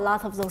need to do a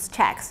lot of those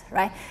checks,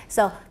 right?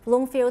 So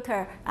Bloom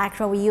filter,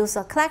 actually we use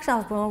a collection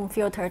of Bloom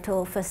filter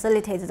to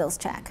facilitate those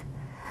checks.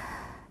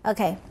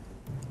 Okay.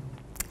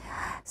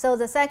 So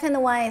the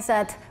second one is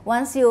that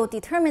once you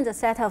determine the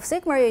set of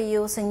sigma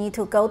you use, you need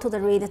to go to the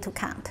read to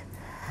count.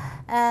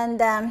 And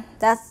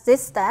that's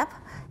this step.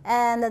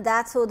 And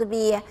that would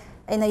be,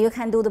 you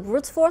can do the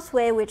brute force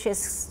way, which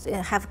is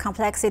have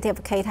complexity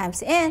of k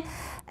times n.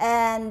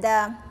 And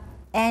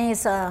n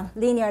is a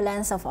linear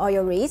length of all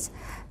your reads.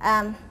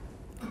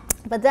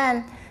 But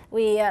then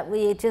we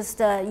just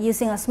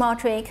using a small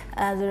trick,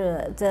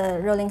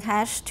 the rolling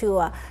hash,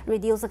 to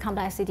reduce the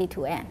complexity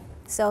to n.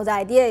 So the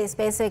idea is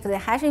basically the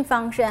hashing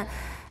function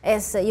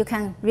is you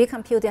can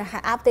recompute and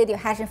update your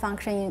hashing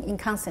function in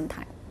constant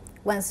time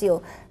once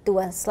you do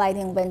a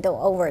sliding window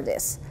over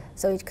this.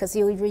 So because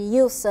you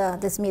reuse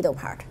this middle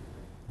part.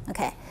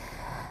 Okay.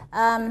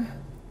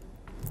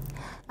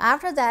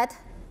 After that,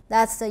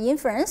 that's the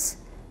inference.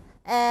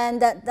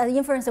 And the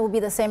inference will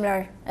be the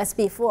similar as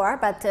before,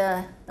 but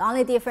the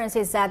only difference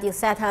is that you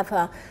set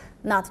up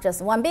not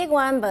just one big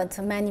one, but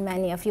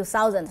a few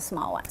thousand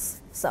small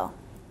ones.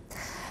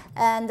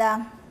 And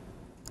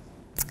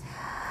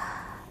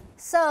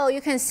so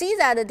you can see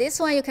that this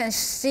one, you can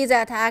see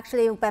that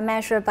actually by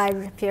measured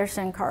by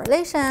Pearson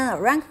correlation or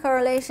rank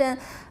correlation,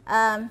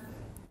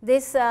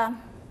 they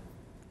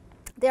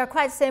are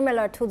quite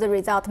similar to the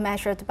result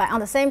measured by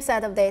on the same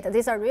set of data.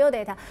 These are real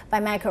data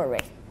by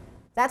microarray.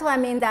 That's what I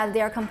mean that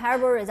they are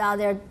comparable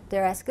results.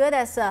 They're as good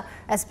as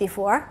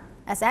before,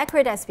 as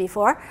accurate as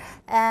before,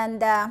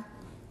 and.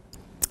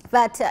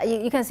 But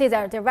you can see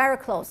they're very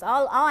close.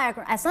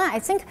 I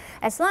think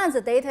as long as the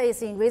data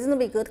is in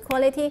reasonably good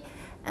quality,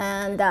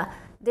 and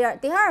there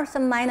are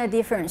some minor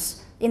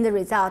difference in the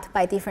result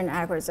by different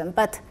algorithms.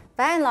 But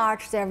by and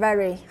large, they're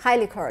very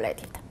highly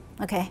correlated.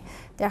 Okay,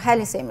 they're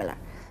highly similar.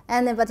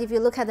 But if you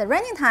look at the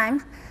running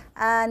time,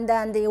 and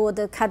then they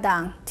would cut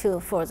down to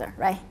further,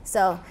 right?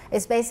 So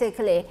it's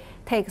basically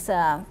takes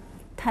 10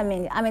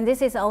 minutes. I mean,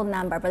 this is an old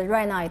number, but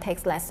right now it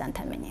takes less than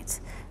 10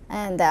 minutes.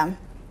 And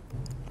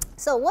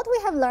so what we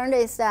have learned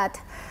is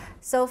that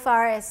so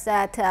far is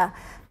that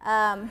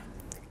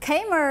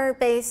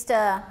k-mer-based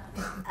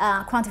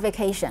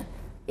quantification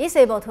is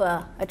able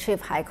to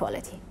achieve high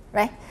quality,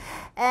 right?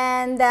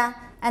 And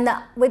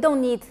we don't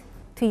need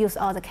to use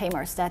all the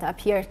k-mers that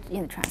appear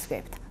in the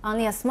transcript.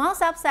 Only a small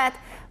subset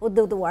would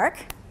do the work.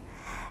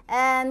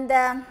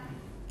 But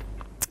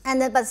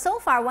so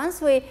far, once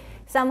we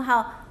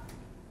somehow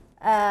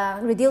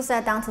reduce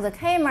that down to the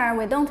k-mer,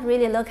 we don't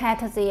really look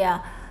at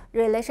the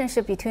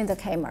relationship between the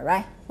k-mer,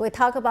 right? We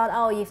talk about,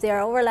 oh, if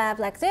they're overlap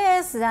like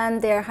this, then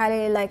they're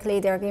highly likely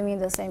they're giving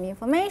the same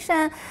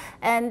information.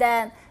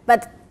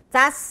 But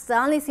that's the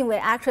only thing we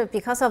actually,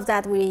 because of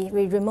that, we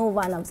remove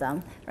one of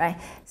them, right?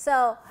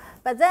 So,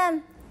 but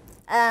then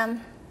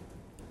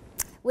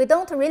we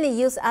don't really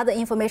use other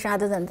information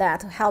other than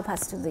that to help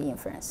us do the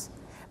inference.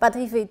 But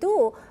if we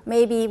do,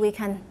 maybe we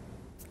can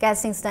get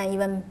things done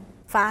even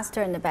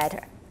faster and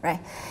better, right?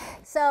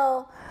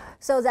 So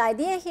the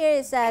idea here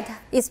is that,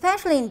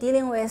 especially in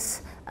dealing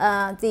with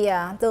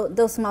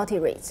those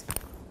multi-reads,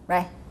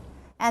 right?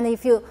 And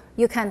if you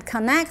can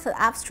connect the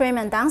upstream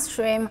and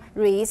downstream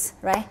reads,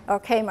 right, or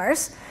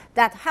k-mers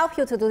that help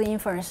you to do the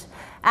inference,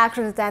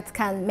 actually that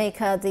can make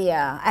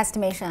the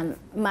estimation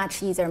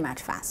much easier,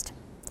 much faster.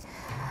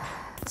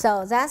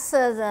 So that's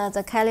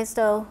the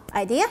Callisto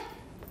idea.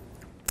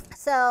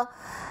 So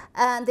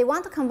they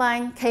want to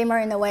combine k-mer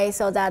in a way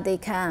so that they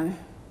can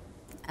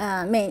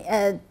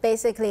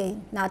basically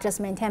not just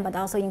maintain, but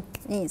also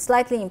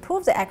slightly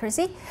improve the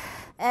accuracy.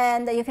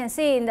 And you can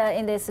see in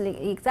this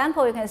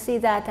example, you can see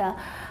that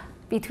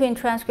between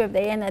transcript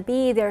A and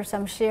B, there's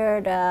some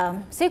shared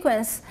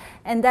sequence.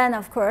 And then,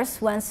 of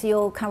course, once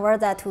you convert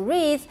that to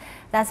reads,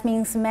 that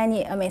means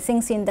many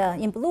things in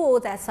blue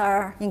that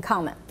are in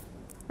common,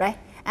 right?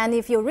 And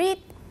if you read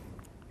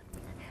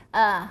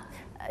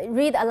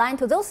aligned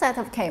to those set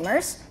of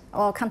k-mers,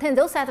 or contain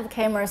those set of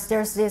k-mers,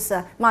 there's this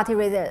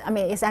multi-read,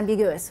 it's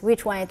ambiguous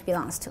which one it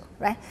belongs to,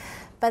 right?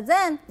 But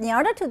then, in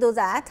order to do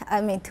that, I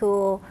mean,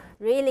 to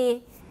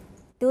really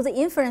do the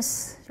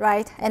inference,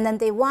 right? And then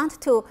they want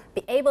to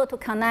be able to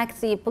connect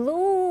the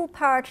blue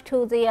part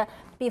to the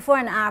before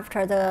and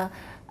after, the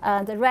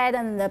red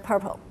and the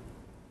purple.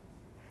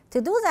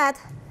 To do that,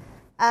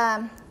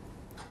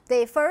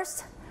 they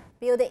first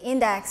build the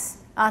index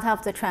out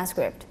of the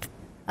transcript,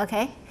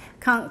 okay?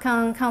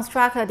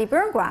 Construct a deep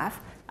learning graph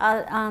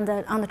on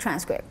the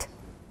transcript.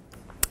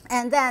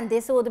 And then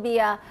this would be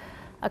a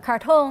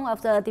cartoon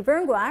of the deep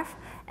learning graph.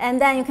 And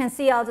then you can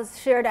see all the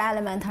shared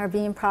elements are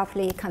being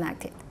properly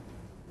connected,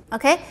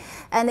 okay?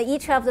 And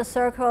each of the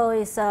circle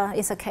is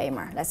a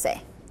k-mer, let's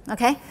say,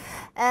 okay?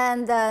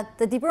 And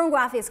the deep learning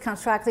graph is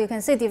constructed. You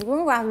can see deep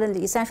learning graph is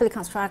essentially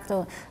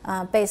constructed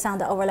based on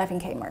the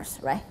overlapping k-mers,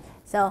 right?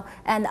 So,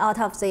 and out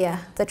of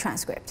the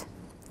transcript.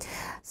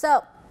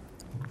 So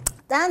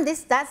then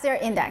that's their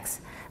index.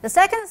 The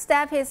second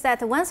step is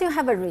that once you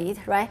have a read,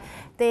 right,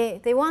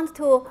 they want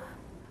to,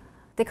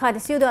 they call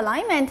it pseudo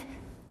alignment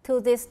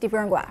to this deep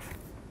learning graph,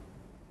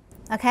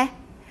 okay,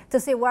 to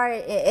see where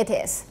it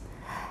is.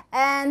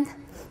 And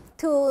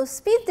to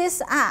speed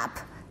this up,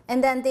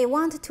 and then they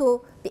want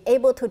to be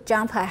able to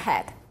jump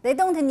ahead. They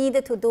don't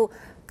need to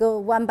go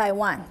one by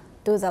one,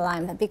 do the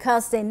alignment,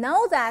 because they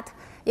know that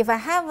if I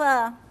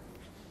have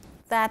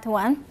that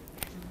one,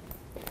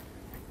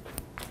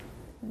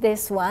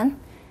 this one,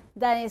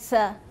 then it's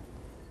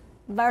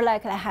very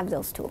likely I have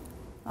those two,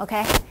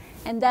 okay?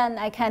 And then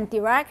I can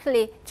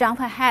directly jump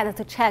ahead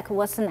to check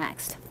what's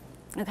next,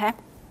 okay?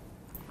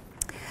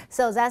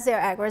 So that's their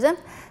algorithm,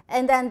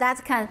 and then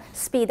that can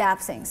speed up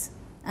things.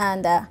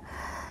 And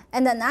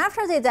then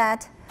after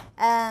that,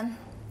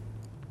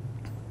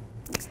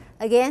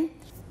 again,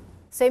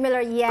 similar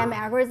EM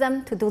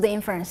algorithm to do the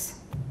inference,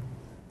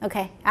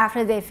 okay,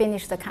 after they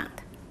finish the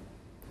count,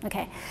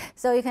 okay?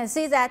 So you can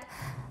see that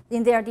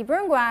in their deep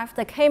learning graph,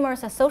 the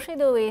k-mers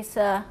associated with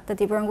the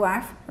deep learning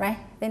graph, right?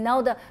 They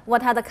know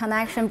what are the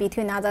connection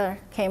between other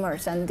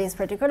k-mers and this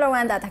particular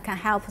one that can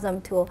help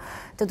them to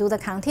do the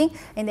counting.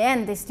 In the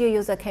end, they still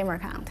use a k-mer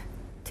count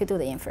to do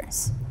the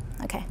inference,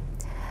 okay?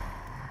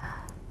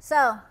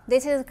 So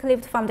this is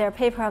clipped from their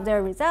paper of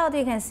their result.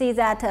 You can see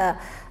that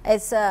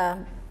it's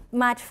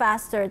much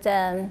faster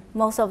than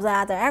most of the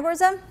other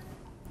algorithm.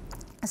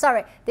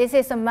 Sorry, this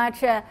is a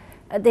much,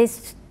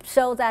 this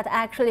shows that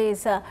actually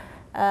is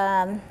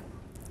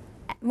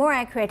more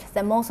accurate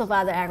than most of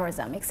other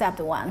algorithms,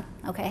 except one,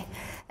 okay?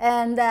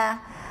 And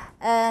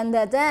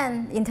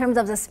then in terms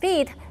of the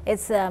speed,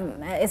 it's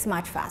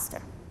much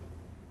faster,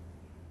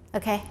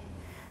 okay?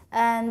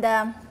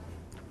 And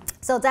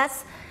so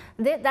that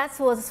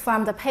was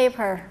from the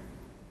paper,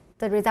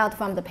 the result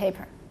from the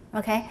paper,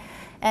 okay?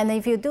 And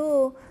if you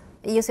do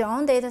use your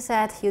own data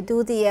set, you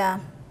do the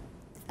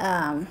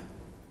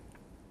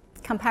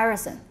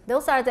comparison.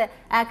 Those are the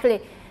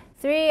actually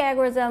 3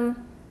 algorithms,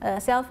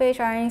 selfish,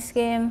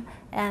 RNASeq,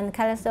 and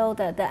Callisto,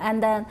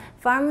 and then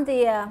from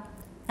the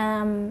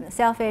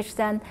selfish,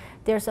 then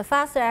there's a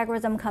faster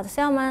algorithm called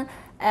Selman,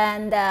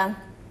 and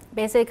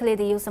basically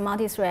they use a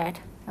multi-thread,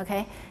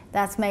 okay?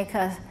 That's make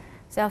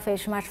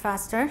selfish much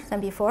faster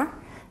than before.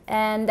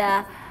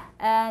 But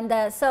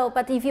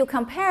if you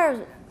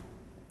compare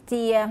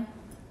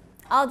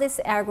all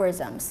these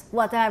algorithms,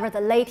 whatever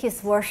the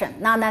latest version,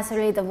 not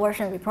necessarily the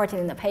version reported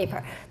in the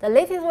paper, the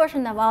latest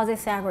version of all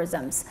these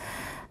algorithms,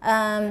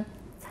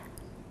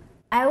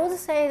 I would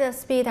say the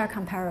speed are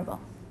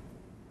comparable,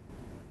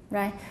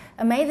 right?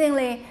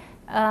 Amazingly,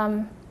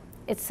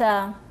 it's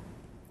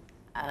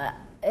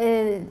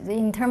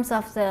in terms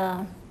of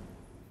the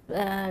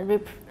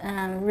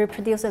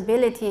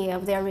reproducibility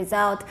of their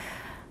result,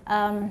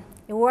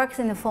 it works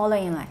in the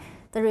following way.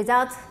 The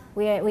result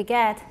we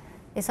get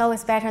is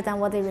always better than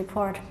what they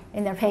report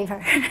in their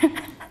paper.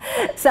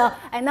 So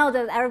I know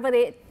that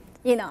everybody,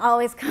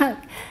 always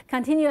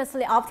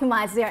continuously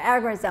optimize their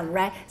algorithm,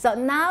 right? So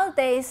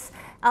nowadays,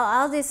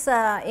 all this,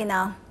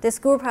 this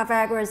group of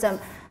algorithms,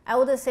 I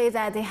would say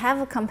that they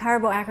have a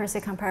comparable accuracy,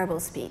 comparable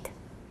speed.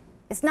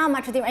 It's not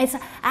much different.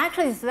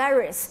 It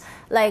varies,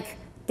 like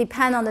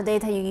depend on the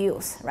data you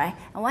use, right?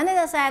 And one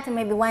data set,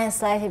 maybe one is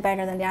slightly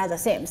better than the other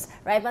seems,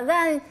 right? But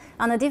then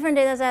on a different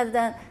data set,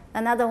 then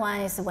another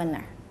one is the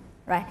winner,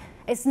 right?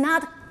 It's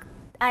not,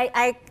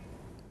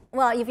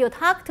 well, if you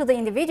talk to the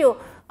individual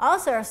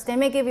authors, they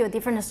may give you a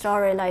different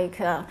story, like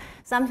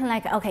something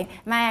like, okay,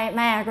 my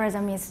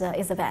algorithm is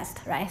the best,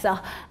 right? So,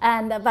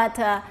 but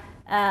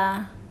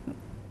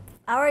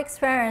our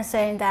experience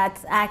saying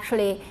that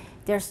actually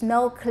there's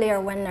no clear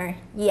winner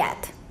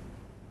yet,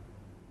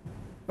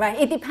 right?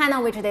 It depends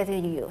on which data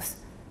you use,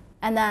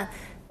 and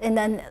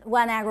then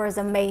one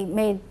algorithm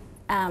may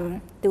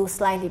do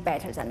slightly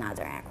better than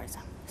another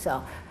algorithm.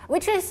 So,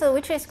 which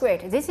is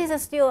great. This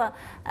is still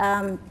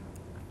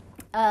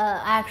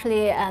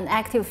actually an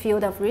active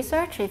field of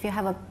research. If you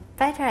have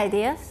better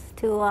ideas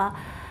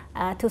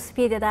to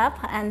speed it up,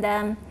 and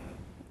then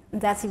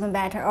that's even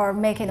better, or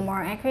make it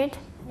more accurate.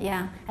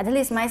 Yeah, at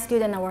least my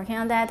students are working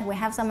on that. We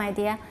have some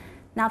idea,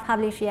 not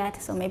published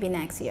yet. So maybe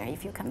next year,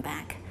 if you come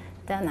back,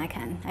 then I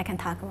can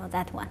talk about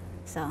that one.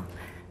 So,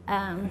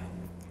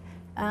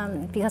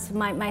 because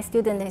my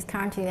student is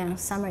currently a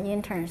summer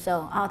intern,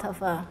 so out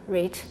of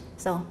reach,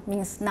 so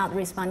means not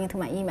responding to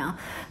my email.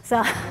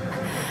 So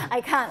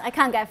I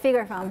can't get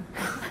figure from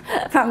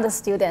from the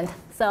student.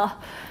 So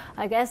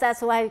I guess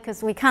that's why,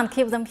 because we can't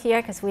keep them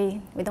here because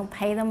we don't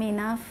pay them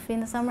enough in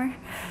the summer.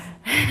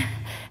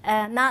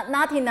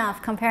 Not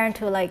enough compared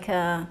to like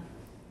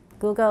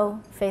Google,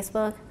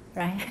 Facebook,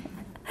 right?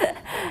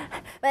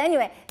 But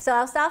anyway, so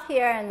I'll stop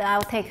here and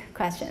I'll take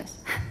questions.